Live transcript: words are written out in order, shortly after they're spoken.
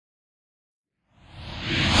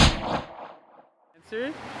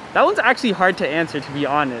answer? That one's actually hard to answer, to be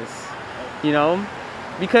honest, you know?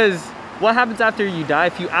 Because what happens after you die?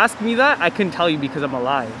 If you ask me that, I couldn't tell you because I'm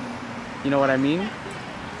alive. You know what I mean?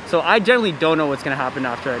 So I generally don't know what's gonna happen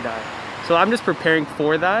after I die. So I'm just preparing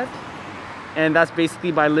for that. And that's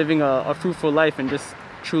basically by living a fruitful life and just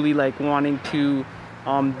truly like wanting to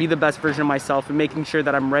be the best version of myself and making sure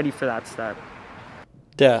that I'm ready for that step.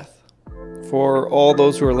 Death. For all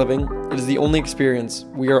those who are living, it is the only experience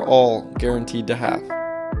we are all guaranteed to have.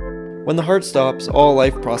 When the heart stops, all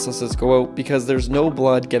life processes go out because there's no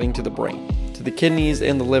blood getting to the brain, to the kidneys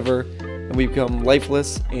and the liver, and we become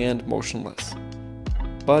lifeless and motionless.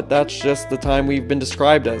 But that's just the time we've been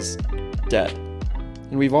described as dead.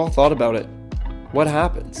 And we've all thought about it. What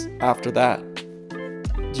happens after that?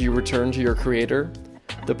 Do you return to your creator?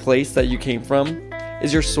 The place that you came from?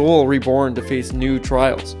 Is your soul reborn to face new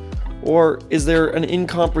trials? Or is there an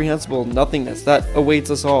incomprehensible nothingness that awaits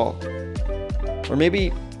us all? Or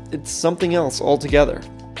maybe it's something else altogether.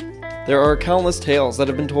 There are countless tales that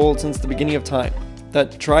have been told since the beginning of time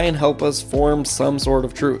that try and help us form some sort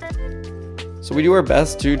of truth. So we do our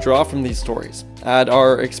best to draw from these stories, add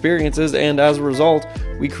our experiences, and as a result,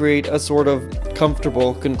 we create a sort of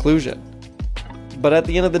comfortable conclusion. But at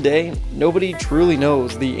the end of the day, nobody truly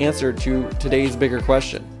knows the answer to today's bigger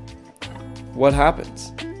question. What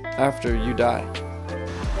happens after you die?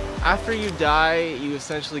 After you die, you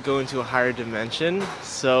essentially go into a higher dimension.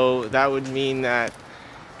 So that would mean that,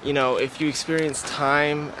 you know, if you experience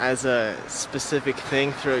time as a specific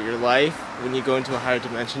thing throughout your life, when you go into a higher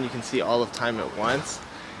dimension, you can see all of time at once.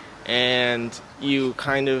 And you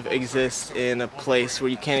kind of exist in a place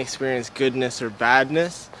where you can't experience goodness or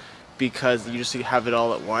badness because you just have it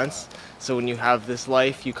all at once. So when you have this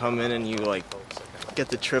life, you come in and you like get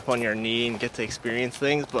the trip on your knee and get to experience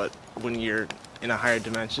things, but when you're in a higher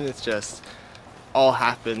dimension, it's just all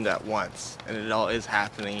happened at once, and it all is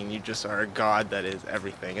happening, and you just are a god that is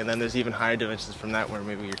everything. And then there's even higher dimensions from that where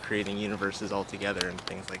maybe you're creating universes altogether and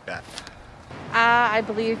things like that. I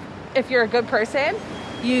believe if you're a good person,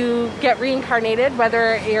 you get reincarnated.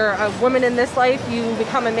 Whether you're a woman in this life, you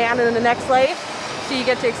become a man in the next life, so you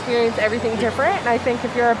get to experience everything different. And I think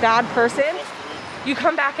if you're a bad person, you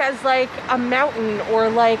come back as like a mountain or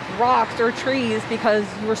like rocks or trees because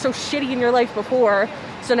you were so shitty in your life before,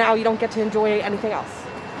 so now you don't get to enjoy anything else.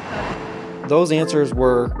 Those answers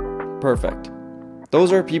were perfect.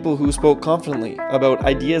 Those are people who spoke confidently about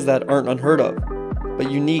ideas that aren't unheard of,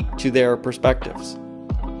 but unique to their perspectives.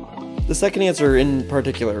 The second answer in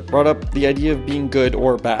particular brought up the idea of being good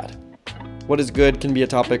or bad. What is good can be a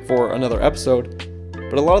topic for another episode,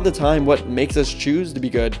 but a lot of the time what makes us choose to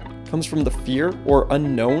be good comes from the fear or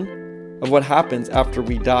unknown of what happens after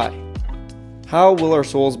we die. How will our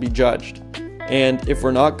souls be judged? And if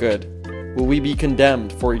we're not good, will we be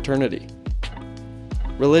condemned for eternity?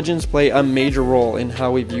 Religions play a major role in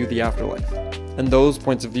how we view the afterlife, and those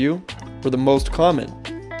points of view were the most common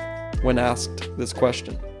when asked this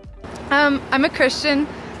question. I'm a Christian,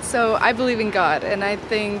 so I believe in God, and I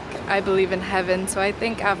think I believe in heaven, so I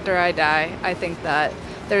think after I die, I think that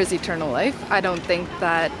there is eternal life. I don't think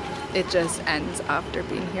that it just ends after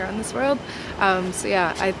being here on this world. So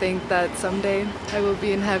yeah, I think that someday I will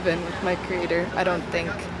be in heaven with my creator. I don't think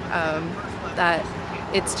that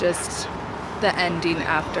it's just the ending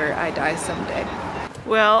after I die someday.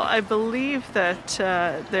 Well, I believe that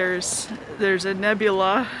there's a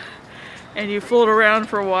nebula and you float around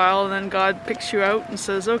for a while and then God picks you out and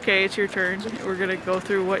says, okay, it's your turn. We're gonna go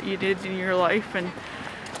through what you did in your life and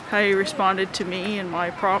how you responded to me and my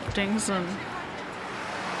promptings, and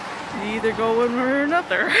you either go one way or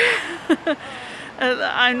another.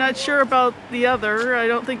 I'm not sure about the other. I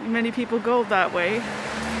don't think many people go that way.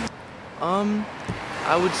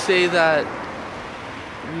 I would say that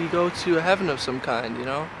we go to a heaven of some kind, you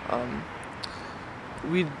know?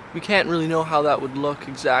 We can't really know how that would look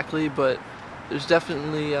exactly, but there's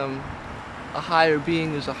definitely a higher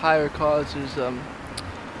being, there's a higher cause,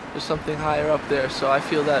 there's something higher up there. So I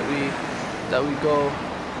feel that we go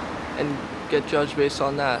and get judged based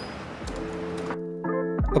on that.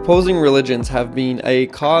 Opposing religions have been a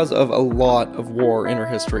cause of a lot of war in our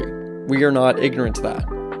history. We are not ignorant to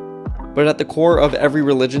that. But at the core of every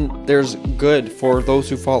religion, there's good for those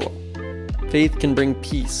who follow. Faith can bring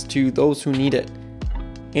peace to those who need it.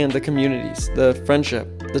 And the communities, the friendship,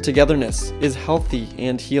 the togetherness is healthy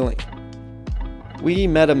and healing. We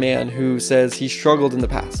met a man who says he struggled in the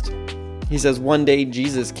past. He says one day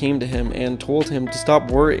Jesus came to him and told him to stop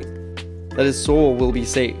worrying, that his soul will be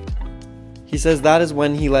saved. He says that is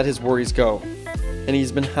when he let his worries go, and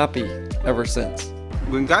he's been happy ever since.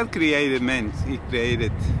 When God created man, he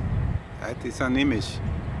created at his own image,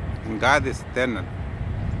 and God is eternal.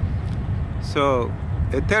 So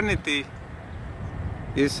eternity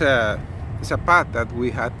is a path that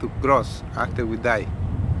we have to cross after we die.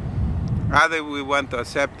 Either we want to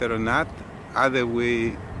accept it or not, either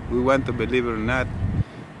we want to believe it or not,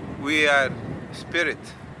 we are spirit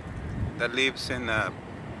that lives in a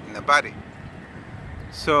body.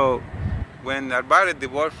 So when our body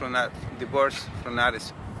divorced from our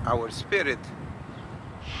spirit,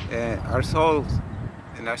 our soul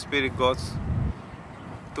and our spirit goes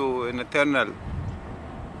to an eternal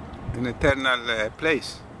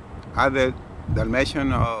place, either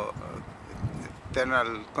damnation or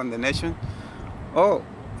eternal condemnation or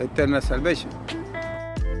eternal salvation.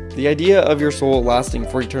 The idea of your soul lasting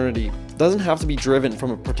for eternity doesn't have to be driven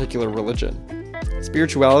from a particular religion.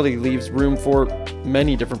 Spirituality leaves room for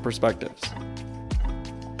many different perspectives.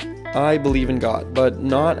 I believe in God, but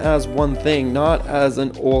not as one thing, not as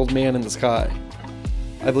an old man in the sky.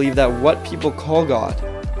 I believe that what people call God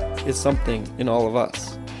is something in all of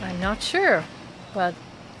us. I'm not sure, but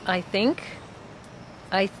I think,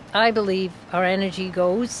 I believe our energy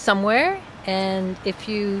goes somewhere, and if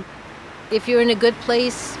you're in a good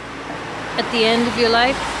place at the end of your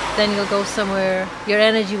life, then you'll go somewhere, your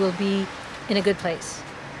energy will be in a good place.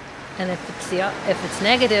 And if it's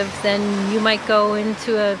negative, then you might go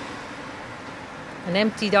into an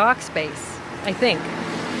empty dark space, I think.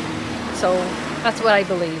 So that's what I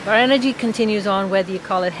believe. Our energy continues on, whether you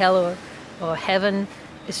call it hell or heaven.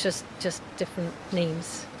 It's just different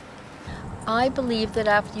names. I believe that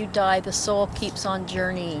after you die, the soul keeps on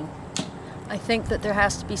journeying. I think that there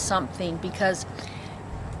has to be something, because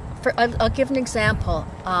I'll give an example.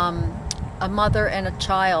 A mother and a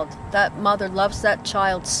child. That mother loves that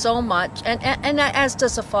child so much, and as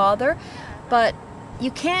does a father, but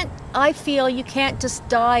I feel you can't just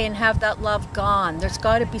die and have that love gone. There's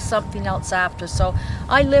got to be something else after. So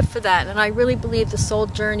I live for that, and I really believe the soul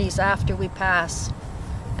journeys after we pass.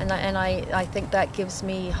 And I think that gives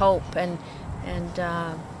me hope and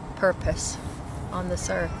purpose on this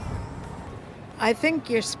earth. I think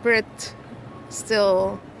your spirit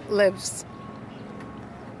still lives,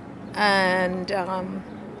 and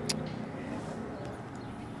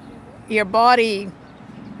your body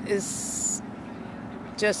is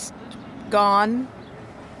just gone.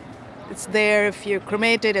 It's there. If you're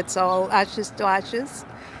cremated, it's all ashes to ashes,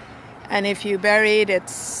 and if you buried,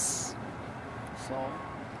 it's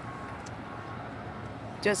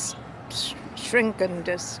just shrink and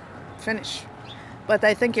just finish. But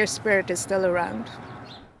I think your spirit is still around.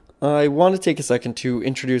 I want to take a second to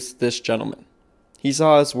introduce this gentleman. He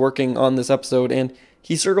saw us working on this episode, and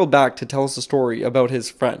he circled back to tell us a story about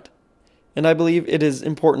his friend. And I believe it is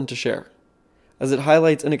important to share, as it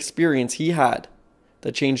highlights an experience he had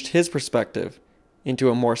that changed his perspective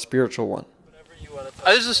into a more spiritual one.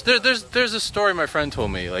 There's a story my friend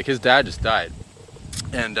told me. Like, his dad just died,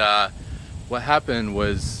 and what happened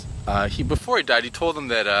was before he died, he told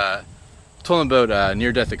him about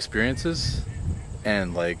near-death experiences,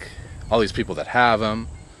 and like all these people that have them,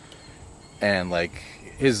 and like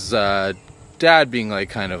his dad, being like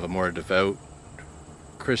kind of a more devout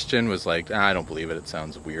Christian, was like, I don't believe it. It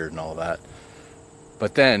sounds weird and all that.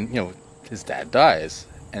 But then, his dad dies,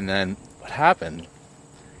 and then what happened?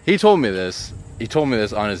 He told me this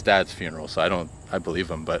on his dad's funeral, so I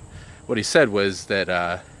believe him. But what he said was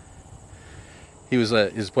that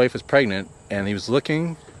his wife was pregnant, and he was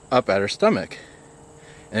looking up at her stomach,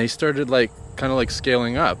 and he started kind of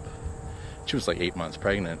scaling up. She was 8 months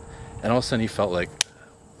pregnant, and all of a sudden he felt like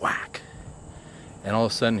whack, and all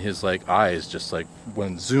of a sudden his eyes just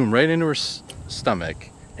went zoom right into her stomach,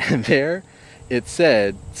 and there it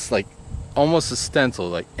said, it's almost a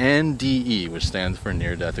stencil, NDE, which stands for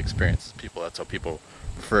near-death experiences. That's how people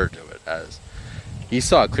refer to it as. He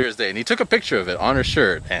saw it clear as day, and he took a picture of it on her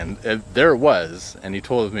shirt, and there it was, and he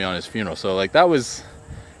told me on his funeral. So that was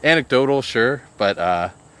anecdotal, sure, but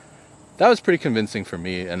that was pretty convincing for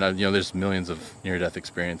me. And there's millions of near-death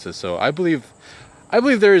experiences, so I believe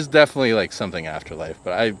there is definitely something afterlife.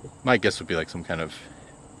 But my guess would be some kind of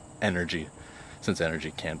energy, since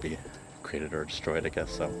energy can't be created or destroyed, I guess.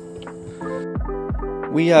 So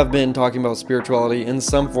we have been talking about spirituality in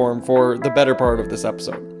some form for the better part of this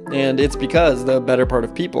episode, and it's because the better part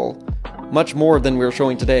of people, much more than we're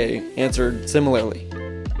showing today, answered similarly.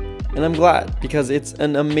 And I'm glad, because it's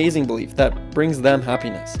an amazing belief that brings them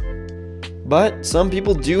happiness. But some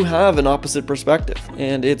people do have an opposite perspective,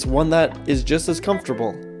 and it's one that is just as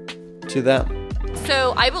comfortable to them.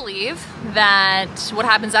 So I believe that what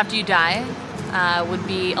happens after you die would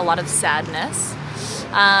be a lot of sadness,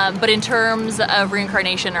 But in terms of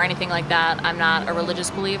reincarnation or anything like that, I'm not a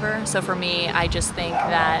religious believer. So for me, I just think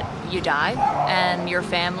that you die and your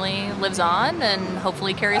family lives on and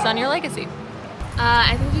hopefully carries on your legacy.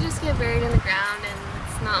 I think you just get buried in the ground and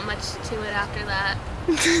it's not much to it after that.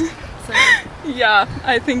 So. Yeah,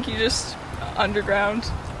 I think you just underground,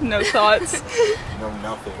 no thoughts. No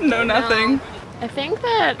nothing. No nothing. I think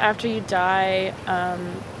that after you die,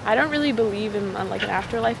 I don't really believe in like an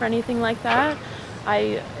afterlife or anything like that.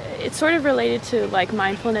 It's sort of related to like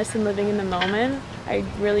mindfulness and living in the moment. I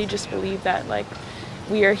really just believe that like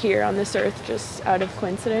we are here on this earth just out of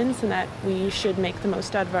coincidence, and that we should make the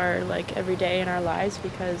most out of our like every day in our lives,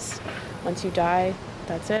 because once you die,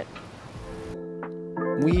 that's it.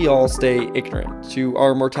 We all stay ignorant to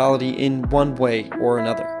our mortality in one way or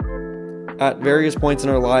another. At various points in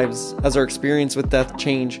our lives, as our experience with death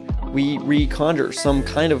change, we reconjure some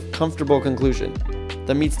kind of comfortable conclusion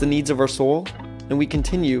that meets the needs of our soul, and we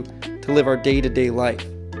continue to live our day-to-day life.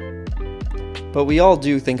 But we all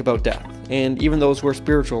do think about death, and even those who are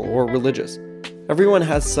spiritual or religious, everyone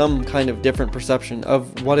has some kind of different perception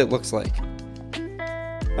of what it looks like.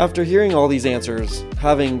 After hearing all these answers,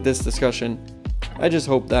 having this discussion, I just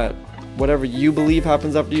hope that whatever you believe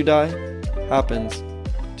happens after you die, happens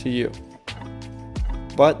to you.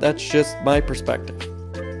 But that's just my perspective.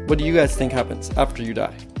 What do you guys think happens after you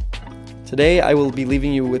die? Today I will be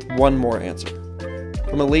leaving you with one more answer,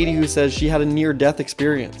 from a lady who says she had a near-death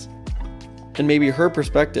experience, and maybe her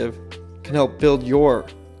perspective can help build your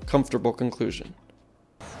comfortable conclusion.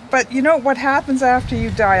 But you know what happens after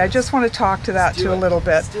you die? I just want to talk to that too a little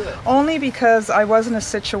bit. Only because I was in a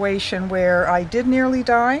situation where I did nearly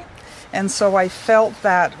die, and so I felt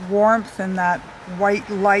that warmth and that white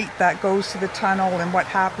light that goes to the tunnel and what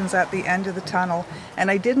happens at the end of the tunnel.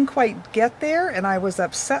 And I didn't quite get there, and I was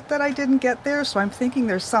upset that I didn't get there, so I'm thinking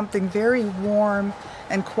there's something very warm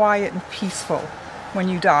and quiet and peaceful when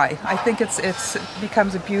you die. I think it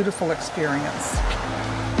becomes a beautiful experience.